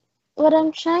What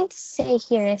I'm trying to say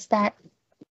here is that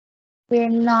we're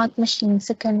not machines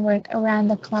who can work around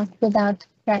the clock without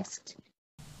rest.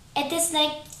 It is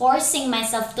like forcing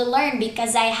myself to learn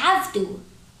because I have to.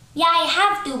 Yeah, I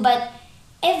have to, but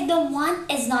if the want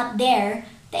is not there,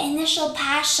 the initial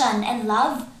passion and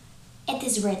love, it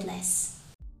is worthless.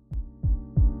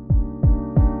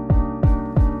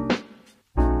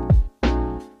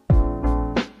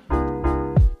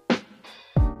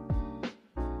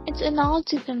 It's an all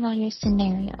too familiar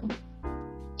scenario.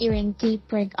 You're in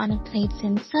deep work on a plate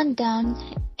since sundown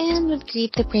and would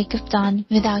greet the break of dawn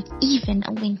without even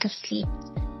a wink of sleep.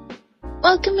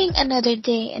 Welcoming another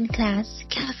day in class,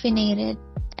 caffeinated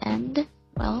and,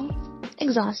 well,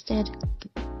 exhausted.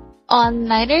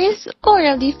 All-nighters,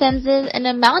 oral defenses, and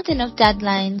a mountain of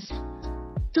deadlines.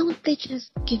 Don't they just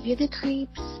give you the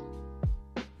creeps?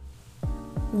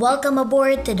 Welcome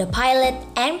aboard to the pilot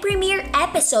and premiere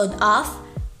episode of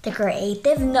The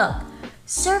Creative Nook,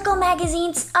 Circle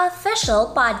Magazine's official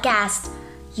podcast.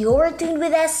 You're tuned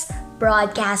with us,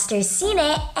 broadcasters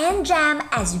Cine and Jam,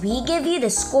 as we give you the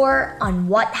score on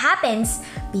what happens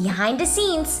behind the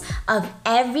scenes of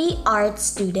every art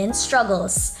student's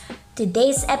struggles.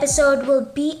 Today's episode will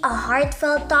be a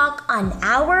heartfelt talk on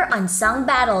our unsung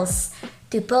battles,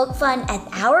 to poke fun at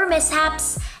our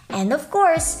mishaps, and of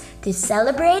course, to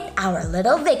celebrate our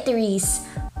little victories.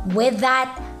 With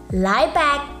that, lie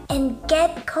back and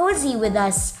get cozy with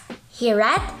us here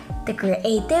at the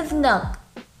Creative Nook.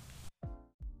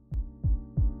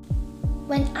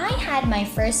 When I had my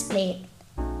first plate,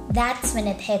 that's when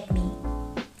it hit me.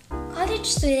 College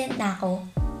student na ako,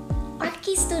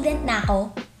 Archie student na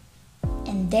ako,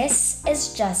 and this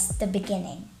is just the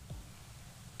beginning.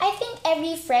 I think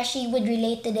every freshie would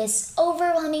relate to this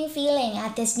overwhelming feeling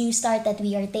at this new start that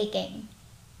we are taking.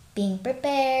 Being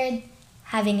prepared,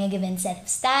 having a given set of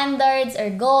standards or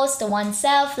goals to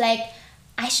oneself, like,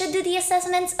 I should do the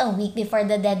assessments a week before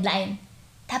the deadline.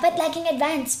 Dapat laging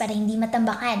advance para hindi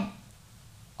matambakan.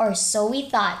 Or so we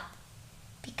thought.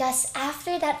 Because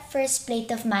after that first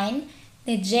plate of mine,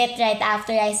 legit right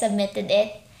after I submitted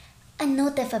it, a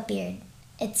notif appeared.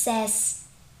 It says,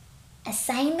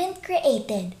 Assignment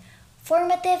created.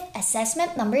 Formative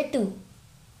assessment number 2.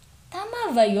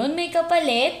 Tama ba yun? May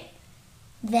kapalit?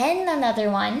 Then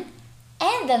another one,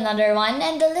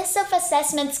 and the list of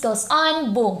assessments goes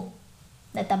on, boom.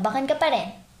 Natambakan ka pa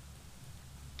rin.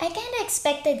 I kinda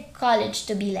expected college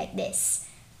to be like this,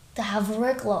 to have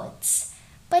workloads.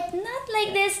 But not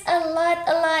like this a lot,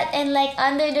 and like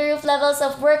under the roof levels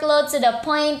of workload to the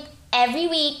point every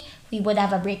week we would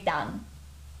have a breakdown.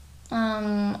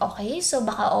 Okay, so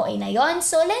baka OA na yon.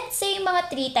 So let's say mga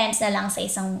 3 times na lang sa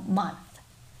isang month.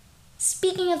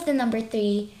 Speaking of the number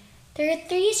 3, there are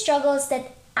 3 struggles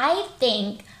that I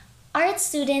think art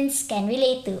students can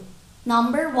relate to.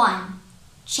 Number 1,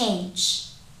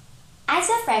 change.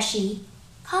 As a freshie,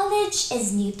 college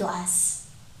is new to us.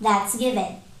 That's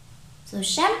given. So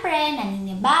syempre,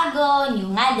 naninibago, new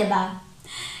nga, diba?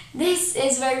 This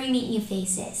is where we meet new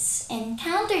faces,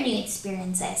 encounter new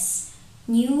experiences,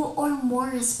 new or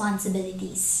more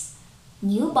responsibilities,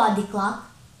 new body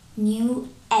clock, new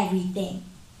everything.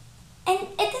 And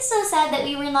it is so sad that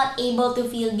we were not able to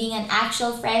feel being an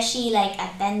actual freshie, like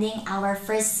attending our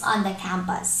firsts on the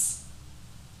campus.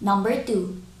 Number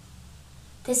 2,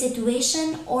 the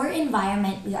situation or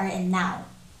environment we are in now.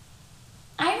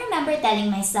 I remember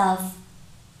telling myself,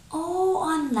 oh,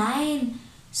 online,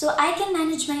 so I can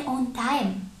manage my own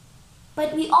time.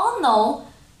 But we all know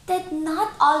that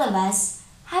not all of us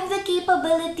have the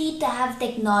capability to have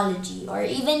technology or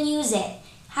even use it,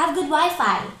 have good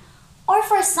Wi-Fi. Or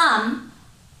for some,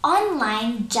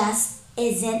 online just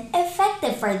isn't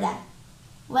effective for them.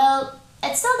 Well,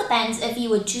 it still depends if you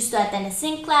would choose to attend a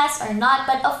sync class or not,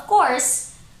 but of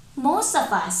course, most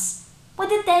of us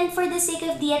would attend for the sake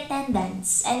of the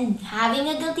attendance and having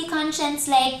a guilty conscience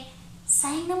like,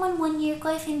 sayang naman 1 year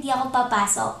ko if hindi ako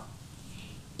papasok.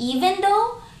 Even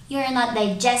though you're not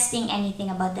digesting anything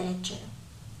about the lecture.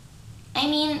 I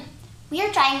mean, we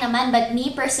are trying naman, but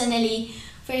me personally,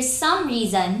 for some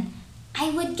reason, I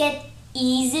would get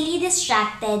easily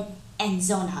distracted and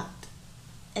zone out.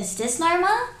 Is this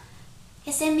normal?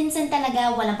 Kasi minsan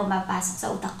talaga walang pumapasok sa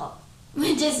utak ko.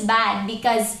 Which is bad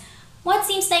because what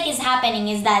seems like is happening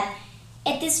is that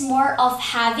it is more of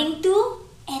having to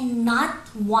and not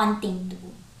wanting to.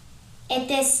 It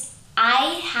is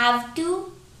I have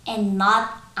to and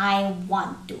not I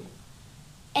want to.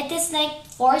 It is like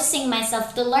forcing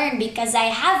myself to learn because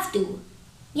I have to.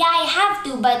 Yeah, I have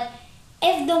to, but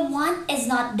if the want is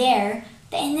not there,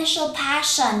 the initial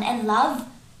passion and love,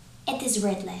 it is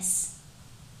worthless.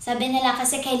 Sabi nila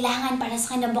kasi kailangan para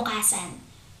sa kinabukasan.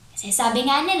 Kasi sabi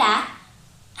nga nila,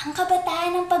 ang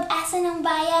kabataan ng pag-asa ng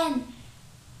bayan.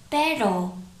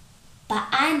 Pero,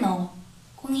 paano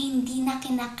kung hindi na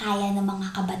kinakaya ng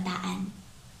mga kabataan?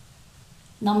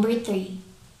 Number 3,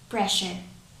 pressure.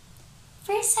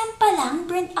 First sem pa lang,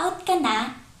 burnt out ka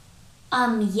na?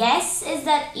 Yes, is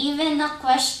that even a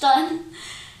question?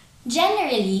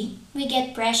 Generally, we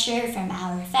get pressure from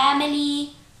our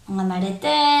family, mga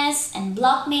marites, and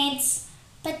blockmates.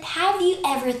 But have you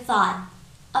ever thought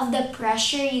of the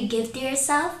pressure you give to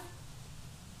yourself?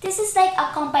 This is like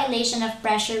a compilation of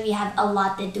pressure we have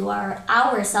allotted to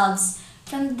ourselves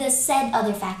from the said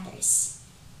other factors.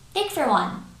 Take for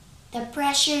one, the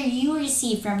pressure you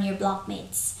receive from your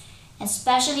blockmates,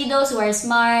 especially those who are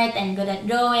smart and good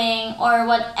at drawing or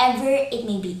whatever it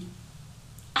may be.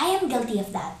 I am guilty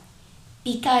of that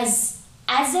because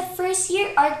as a first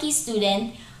year Archie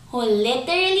student who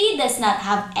literally does not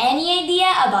have any idea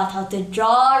about how to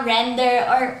draw, render,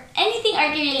 or anything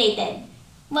Archie related,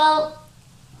 well,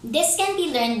 this can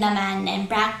be learned naman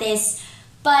and practice,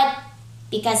 but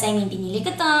because I mean pinili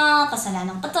ko to,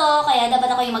 kasalanan ko to, kaya dapat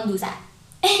ako yung magdusa.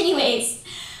 Anyways,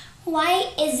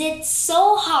 why is it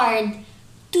so hard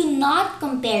to not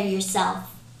compare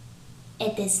yourself?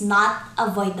 It is not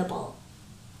avoidable.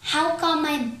 How come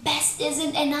my best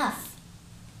isn't enough?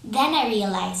 Then I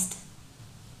realized,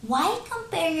 why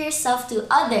compare yourself to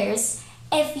others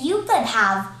if you could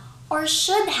have or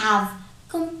should have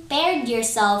compared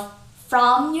yourself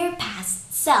from your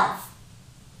past self?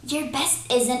 Your best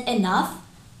isn't enough?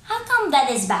 How come that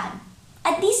is bad?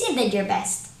 At least you did your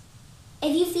best.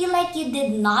 If you feel like you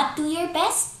did not do your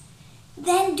best,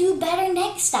 then do better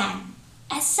next time.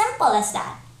 As simple as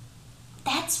that.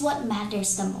 That's what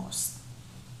matters the most.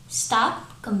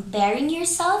 Stop comparing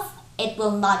yourself. It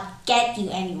will not get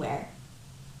you anywhere.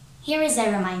 Here is a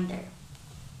reminder.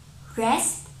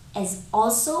 Rest is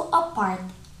also a part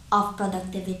of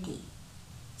productivity.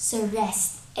 So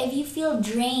rest if you feel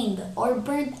drained or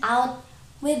burnt out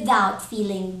without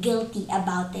feeling guilty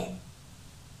about it.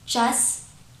 Just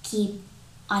keep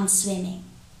on swimming.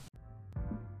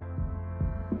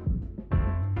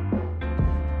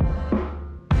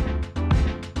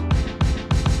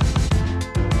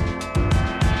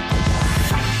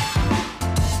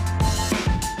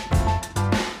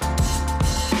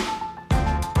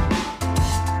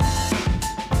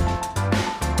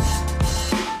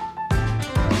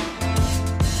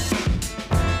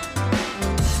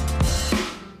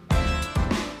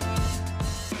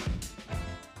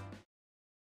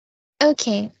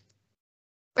 Okay,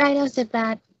 right off the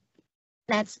bat,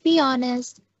 let's be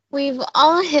honest. We've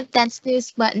all hit that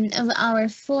snooze button of our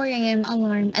 4 a.m.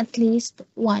 alarm at least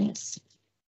once.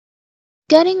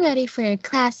 Getting ready for your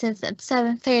classes at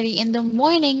 7:30 in the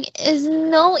morning is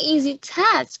no easy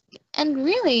task, and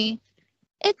really,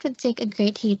 it would take a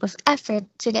great heap of effort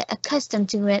to get accustomed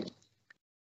to it.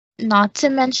 Not to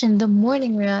mention the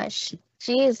morning rush.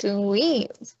 Jeez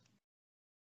Louise.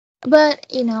 But,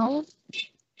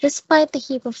 despite the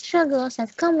heap of struggles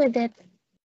that come with it,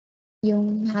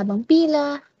 yung habang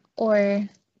pila, or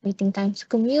waiting time to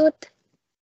commute,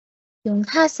 yung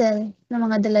hassle ng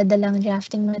mga daladalang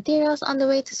drafting materials on the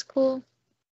way to school,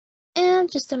 and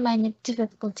just the minor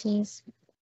difficulties.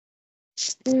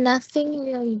 Nothing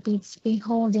really beats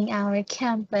beholding our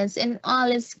campus in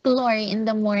all its glory in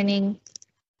the morning.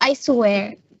 I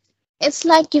swear, it's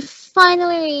like you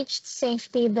finally reached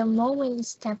safety the moment you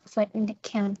step foot in the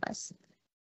campus.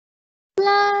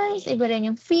 Plus, iba rin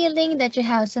yung feeling that you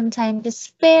have some time to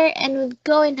spare and would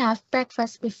go and have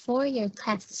breakfast before your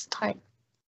classes start.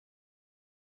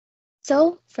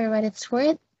 So, for what it's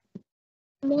worth,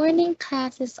 morning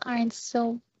classes aren't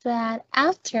so bad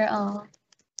after all.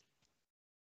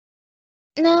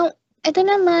 Now, ito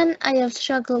naman I have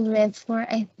struggled with for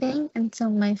I think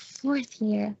until my 4th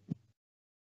year.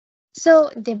 So,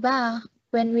 'di ba,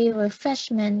 when we were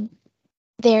freshmen,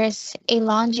 there's a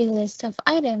laundry list of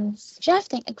items,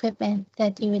 drafting equipment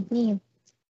that you would need.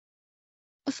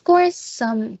 Of course,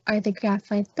 some are the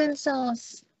graphite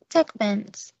pencils, tech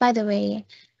pens. By the way,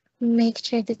 make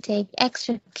sure to take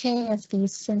extra care of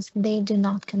these since they do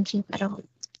not come cheap at all.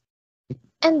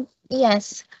 And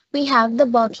yes, we have the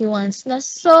bulky ones na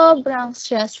sobrang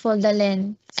stressful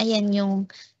dalhin. Ayan yung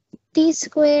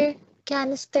T-square,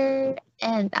 canister,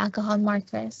 and alcohol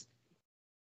markers.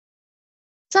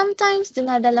 Sometimes,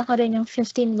 dinadala ko rin yung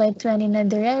 15 by 20 na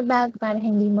durare bag para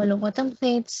hindi malungkot ang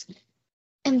plates.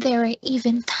 And there were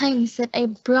even times that I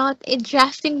brought a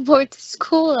drafting board to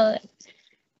school.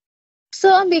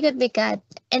 So, ang bigat-bigat,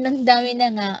 and ang dami na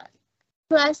nga.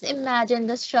 Plus, imagine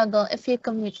the struggle if you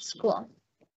commute to school.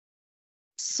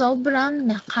 Sobrang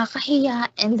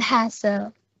nakakahiya and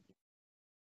hassle.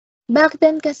 Back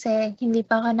then kasi, hindi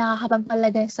pa ako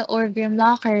nakakapagpalagay sa org room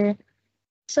locker.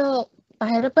 So,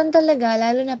 pahirapan talaga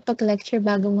lalo na 'pag lecture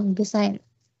bago mag-design.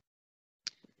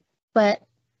 But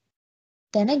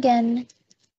then again,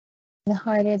 the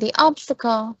harder the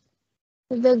obstacle,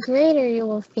 the greater you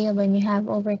will feel when you have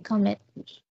overcome it.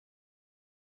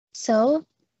 So,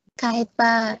 kahit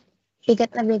pa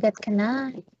bigat ka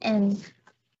na and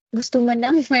gusto mo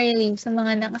nang ma-relieve sa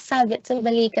mga nakasabit sa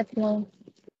balikat mo,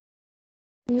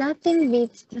 nothing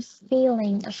beats the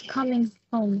feeling of coming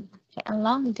home after a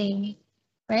long day,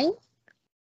 right?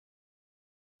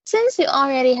 Since we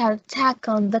already have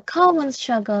tackled the common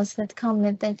struggles that come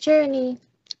with the journey,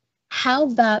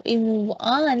 how about we move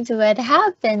on to what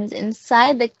happens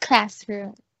inside the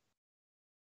classroom?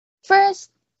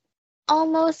 First,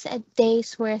 almost a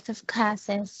day's worth of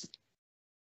classes.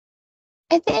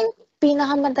 I think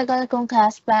pinakamatagal kong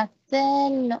class back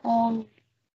then nung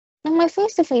may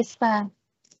face-to-face pa,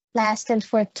 lasted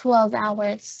for 12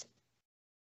 hours.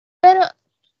 Pero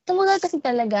tumugal kasi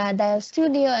talaga dahil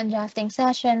studio and drafting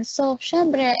sessions, so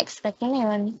syempre expect mo na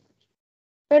yun.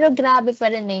 Pero grabe pa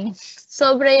rin eh.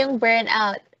 Sobra yung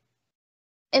burnout.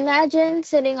 Imagine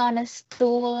sitting on a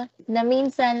stool na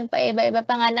minsan paiba-iba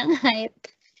pa nga ng height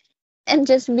and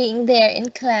just being there in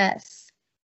class,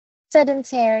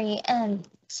 sedentary and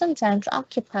sometimes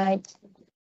occupied.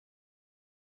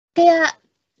 Kaya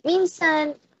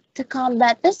minsan, to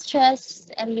combat the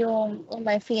stress and yung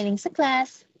my feelings sa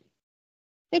class,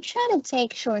 we try to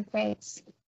take short breaks.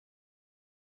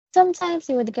 Sometimes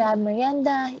we would grab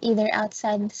merienda either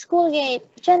outside the school gate,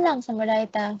 dyan lang sa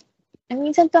Moraita, and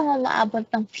minsan pa nga maabot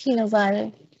ng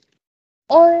Pinoval.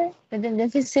 Or within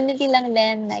the vicinity lang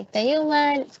din, like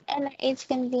Tayuman, NRH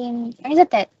Canteen, or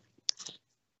Zatet.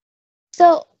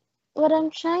 So, what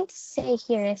I'm trying to say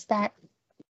here is that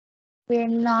we're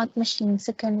not machines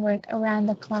who can work around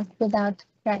the clock without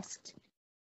rest.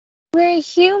 We're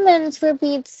humans, for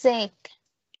Pete's sake.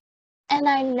 And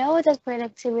I know that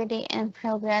productivity and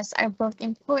progress are both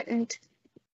important,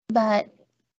 but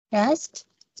rest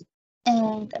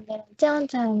and a little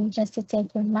downtime just to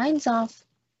take your minds off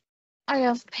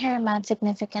are of paramount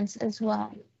significance as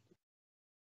well.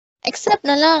 Except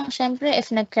na lang, syempre, if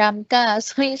nag-cram ka,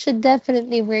 so you should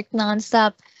definitely work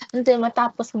nonstop until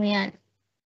matapos mo yan.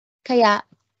 Kaya,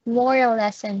 moral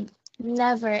lesson,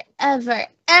 never, ever,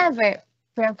 ever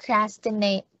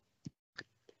procrastinate.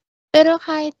 Pero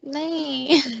kahit na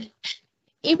eh.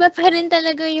 Iba pa rin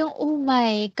talaga yung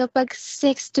umay kapag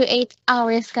 6 to 8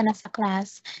 hours ka na sa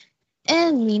class.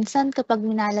 And minsan kapag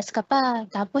minalas ka pa,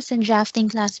 tapos yung drafting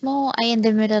class mo ay in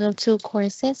the middle of two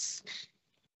courses,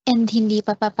 and hindi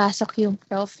pa papasok yung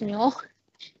prof nyo,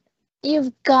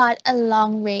 you've got a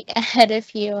long break ahead of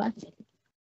you.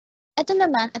 Ito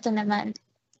naman,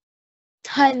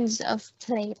 tons of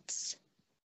plates.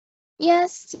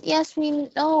 Yes,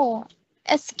 we know.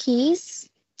 Esquisse,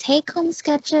 take-home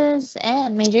sketches,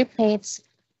 and major plates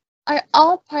are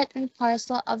all part and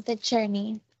parcel of the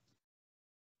journey.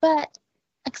 But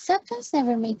acceptance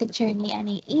never made the journey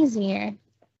any easier.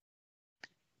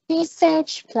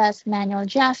 Research plus manual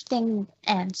drafting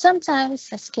and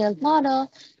sometimes a skilled model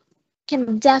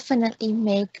can definitely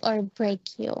make or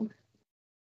break you.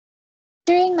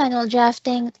 During manual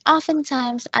drafting,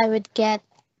 oftentimes I would get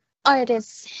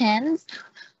artist's hands,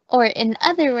 or in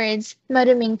other words,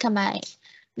 maruming kamay,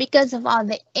 because of all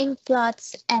the ink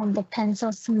blots and the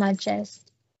pencil smudges.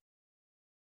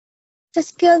 Sa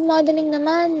skilled modeling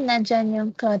naman, nandyan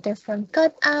yung clutter from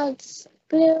cutouts,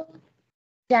 glue,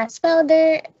 gas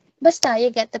powder, basta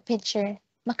you get the picture.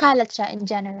 Makalat siya in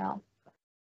general.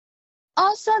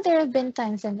 Also, there have been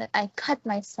times that I cut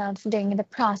myself during the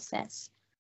process.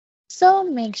 So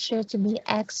make sure to be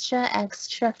extra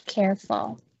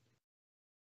careful.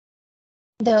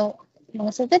 Though,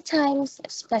 most of the times,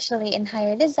 especially in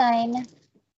higher design,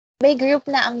 may group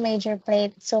na ang major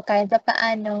plate, so kahit pa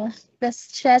paano, the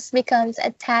stress becomes a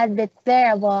tad bit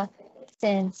bearable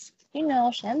since,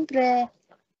 syempre,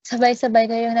 sabay-sabay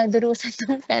kayong nagdurusan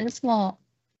ng friends mo.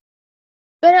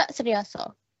 Pero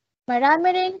seryoso,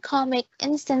 marami rin comic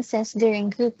instances during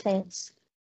group plays,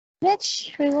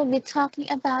 which we will be talking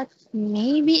about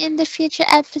maybe in the future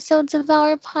episodes of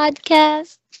our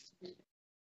podcast.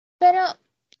 Pero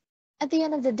at the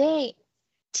end of the day,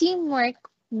 teamwork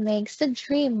makes the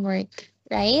dream work,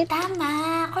 right?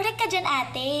 Tama! Correct ka dyan,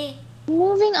 ate.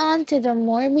 Moving on to the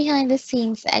more behind the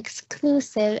scenes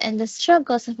exclusive and the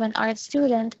struggles of an art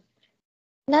student,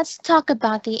 let's talk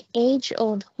about the age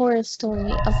old horror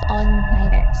story of all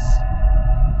nighters.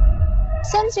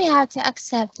 Since we have to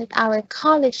accept that our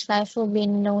college life will be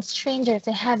no stranger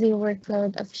to heavy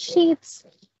workload of sheets,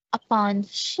 upon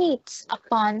sheets of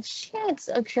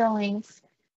drawings.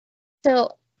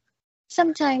 So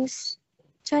sometimes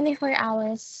 24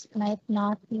 hours might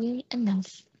not be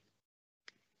enough.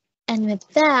 And with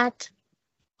that,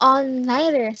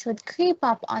 all-nighters would creep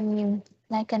up on you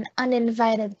like an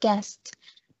uninvited guest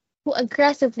who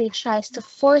aggressively tries to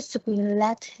forcibly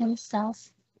let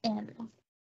himself in.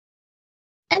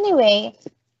 Anyway,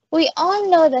 we all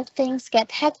know that things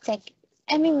get hectic,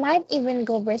 and we might even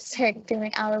go berserk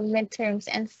during our midterms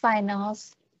and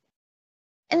finals.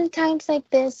 In times like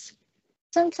this,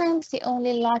 sometimes the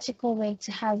only logical way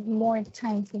to have more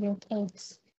time for your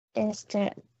kids is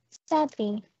to,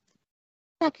 sadly,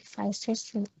 sacrifice your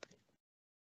sleep.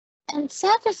 And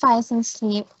sacrificing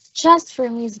sleep just for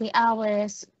measly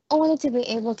hours, only to be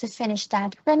able to finish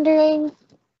that rendering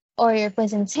or your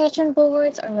presentation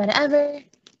boards or whatever,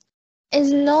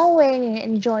 is nowhere near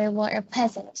enjoyable or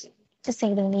pleasant, to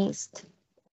say the least.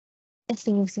 It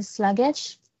leaves you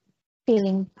sluggish,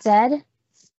 feeling dead,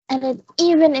 and it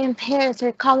even impairs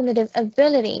your cognitive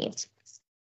abilities.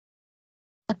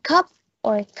 A cup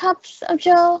or cups of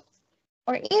joe,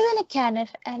 or even a can of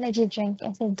energy drink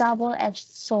is a double-edged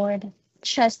sword.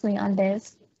 Trust me on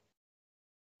this.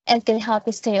 It can help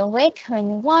you stay awake when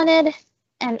you want it,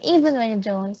 and even when you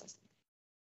don't.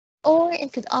 Or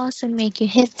it could also make you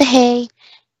hit the hay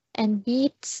and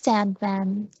beat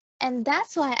Standman. And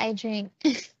that's why I drink.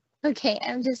 Okay,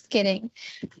 I'm just kidding.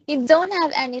 We don't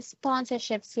have any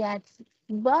sponsorships yet,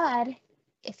 but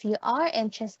if you are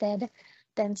interested,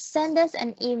 then send us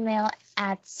an email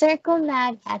at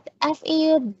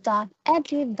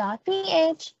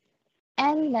circlemag@feu.edu.ph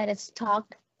and let us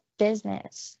talk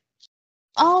business.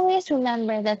 Always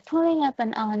remember that pulling up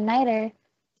an all-nighter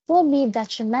will be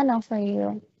detrimental for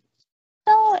you.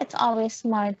 So it's always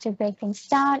smart to break things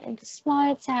down into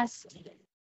smaller tasks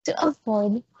to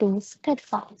avoid these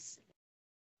pitfalls.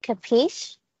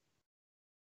 Capiche?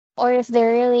 Or if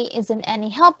there really isn't any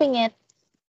helping it,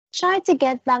 try to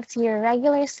get back to your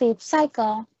regular sleep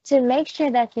cycle to make sure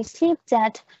that your sleep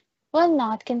debt will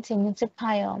not continue to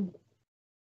pile.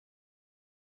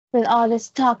 With all this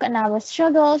talk on our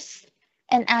struggles,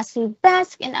 and as we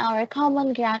bask in our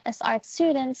common ground as art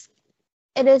students,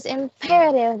 it is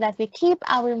imperative that we keep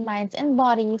our minds and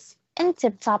bodies in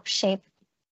tip-top shape.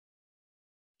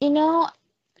 You know,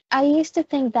 I used to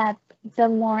think that the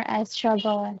more I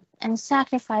struggle and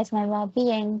sacrifice my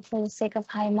well-being for the sake of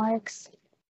high marks,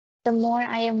 the more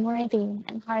I am worthy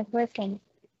and hardworking.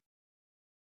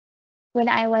 When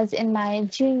I was in my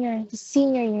junior to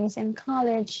senior years in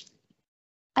college,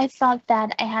 I felt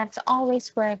that I had to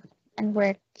always work and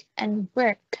work and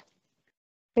work,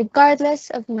 regardless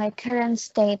of my current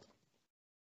state.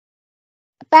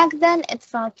 Back then, it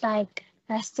felt like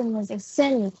resting was a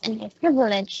sin and a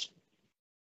privilege,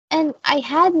 and I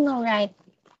had no right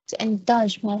to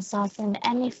indulge myself in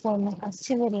any form of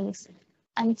activities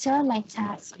until my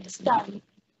task is done.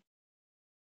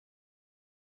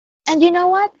 And you know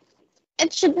what?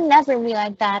 It should never be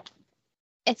like that.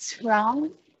 It's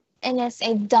wrong, and it's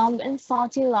a dumb and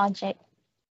faulty logic.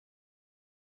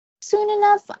 Soon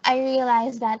enough, I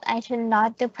realized that I should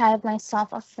not deprive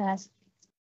myself of rest,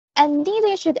 and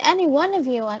neither should any one of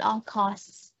you at all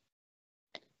costs.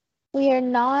 We are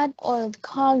not oiled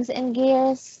cogs and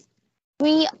gears.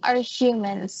 We are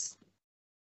humans.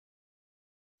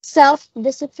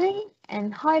 Self-discipline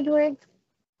and hard work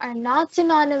are not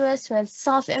synonymous with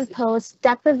self-imposed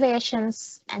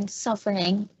deprivations and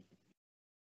suffering.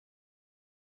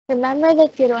 Remember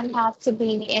that you don't have to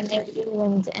be in a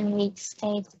ruined and weak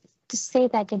state to say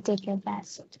that you did your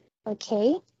best.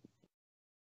 Okay?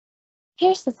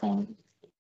 Here's the thing: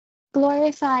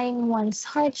 glorifying one's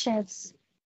hardships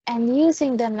and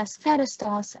using them as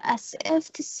pedestals as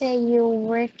if to say you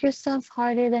work yourself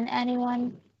harder than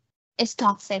anyone is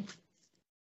toxic.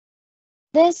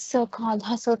 This so called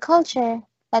hustle culture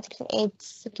that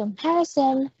creates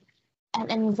comparison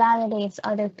and invalidates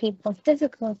other people's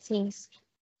difficulties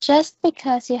just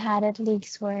because you had it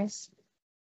leagues worse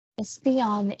is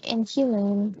beyond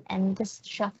inhumane and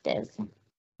destructive.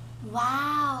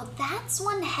 Wow, that's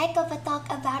one heck of a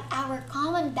talk about our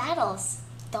common battles,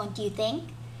 don't you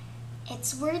think?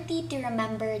 It's worthy to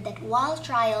remember that while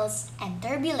trials and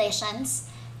tribulations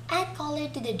add color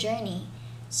to the journey,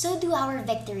 so do our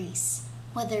victories,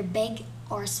 whether big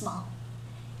or small.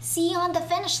 See you on the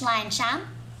finish line, champ!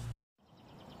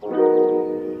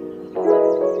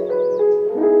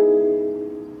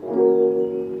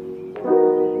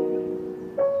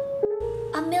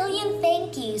 A million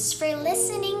thank yous for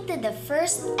listening to the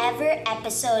first ever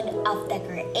episode of the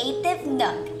Creative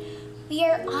Nook. We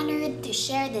are honored to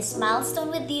share this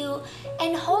milestone with you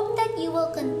and hope that you will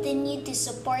continue to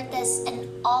support us in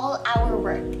all our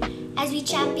work as we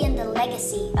champion the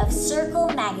legacy of Circle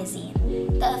Magazine,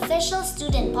 the official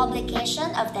student publication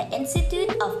of the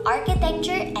Institute of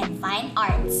Architecture and Fine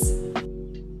Arts.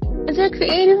 The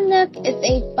Creative Nook is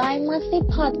a bi-monthly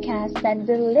podcast that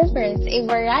delivers a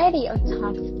variety of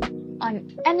talks on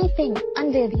anything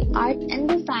under the art and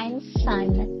design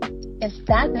sun, if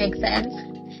that makes sense.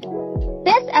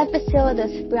 This episode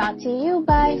is brought to you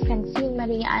by Francine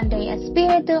Maria Andrea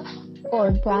Espiritu,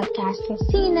 or Broadcaster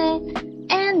Cine,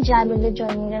 and Jabilo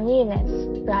Johnny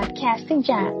Ramirez, Broadcasting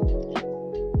Jab.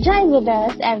 Join with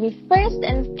us every first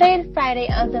and third Friday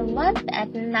of the month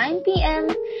at 9 p.m.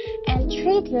 and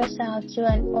treat yourself to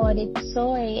an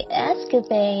auditory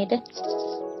escapade.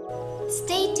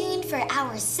 Stay tuned for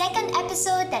our second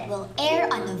episode that will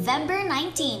air on November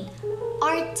 19,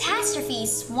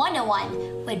 Artastrophes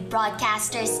 101 with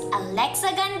broadcasters Alexa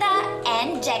Ganda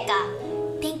and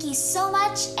Jeka. Thank you so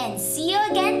much and see you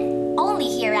again only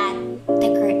here at The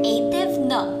Creative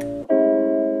Nook.